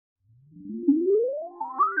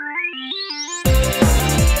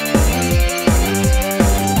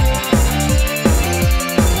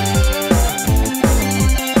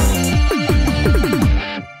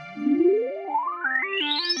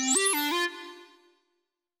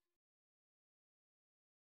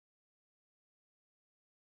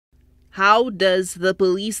How does the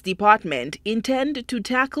police department intend to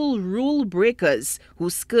tackle rule breakers who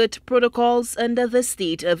skirt protocols under the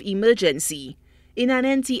state of emergency? In an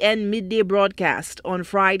NTN midday broadcast on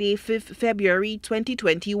Friday, 5th February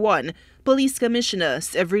 2021, Police Commissioner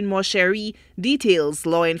Severin Mosheri details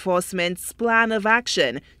law enforcement's plan of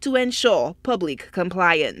action to ensure public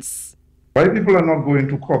compliance. Why people are not going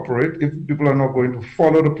to cooperate, if people are not going to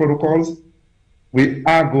follow the protocols, we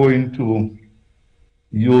are going to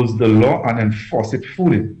use the law and enforce it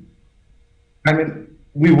fully. I mean,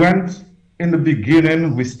 we went in the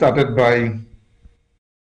beginning, we started by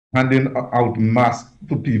handing out masks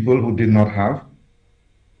to people who did not have.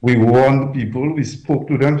 We warned people, we spoke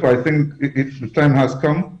to them. So I think the time has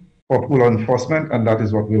come for full enforcement, and that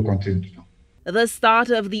is what we'll continue to do. The start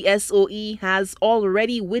of the SOE has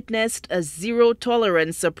already witnessed a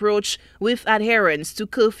zero-tolerance approach with adherence to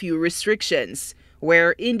curfew restrictions,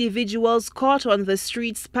 where individuals caught on the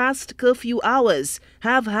streets past curfew hours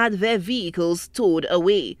have had their vehicles towed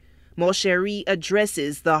away. Mosheri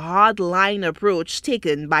addresses the hard-line approach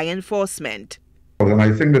taken by enforcement. And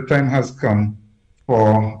I think the time has come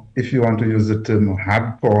for, if you want to use the term,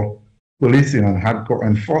 hardcore policing and hardcore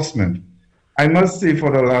enforcement. I must say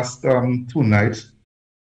for the last 2 nights,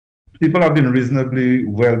 people have been reasonably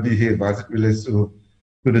well behaved as it relates to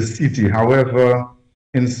the city. However,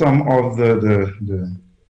 in some of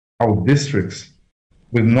our districts,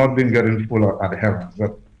 we've not been getting full adherence.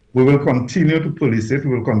 But we will continue to police it.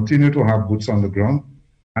 We will continue to have boots on the ground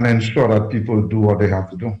and ensure that people do what they have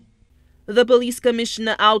to do. The police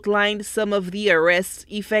commissioner outlined some of the arrests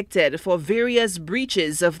effected for various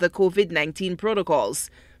breaches of the COVID-19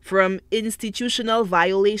 protocols, from institutional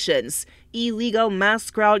violations, illegal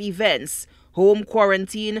mass crowd events, home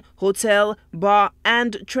quarantine, hotel, bar,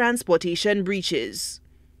 and transportation breaches.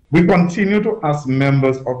 We continue to ask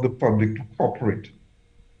members of the public to cooperate.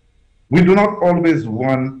 We do not always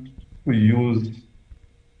want to use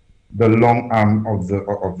the long arm of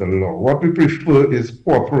the law. What we prefer is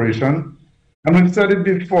cooperation. And we've said it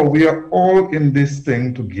before, we are all in this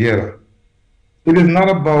thing together. It is not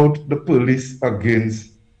about the police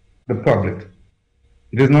against the public.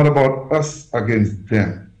 It is not about us against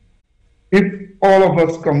them. If all of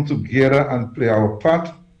us come together and play our part,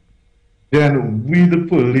 then we, the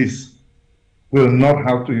police, will not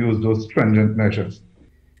have to use those stringent measures.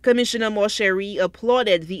 Commissioner Mosheri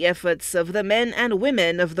applauded the efforts of the men and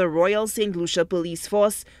women of the Royal St. Lucia Police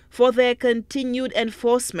Force for their continued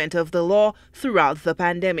enforcement of the law throughout the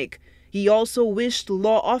pandemic. He also wished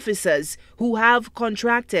law officers who have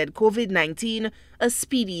contracted COVID-19 a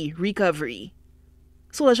speedy recovery.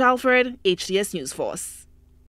 Solange Alfred, HTS News Force.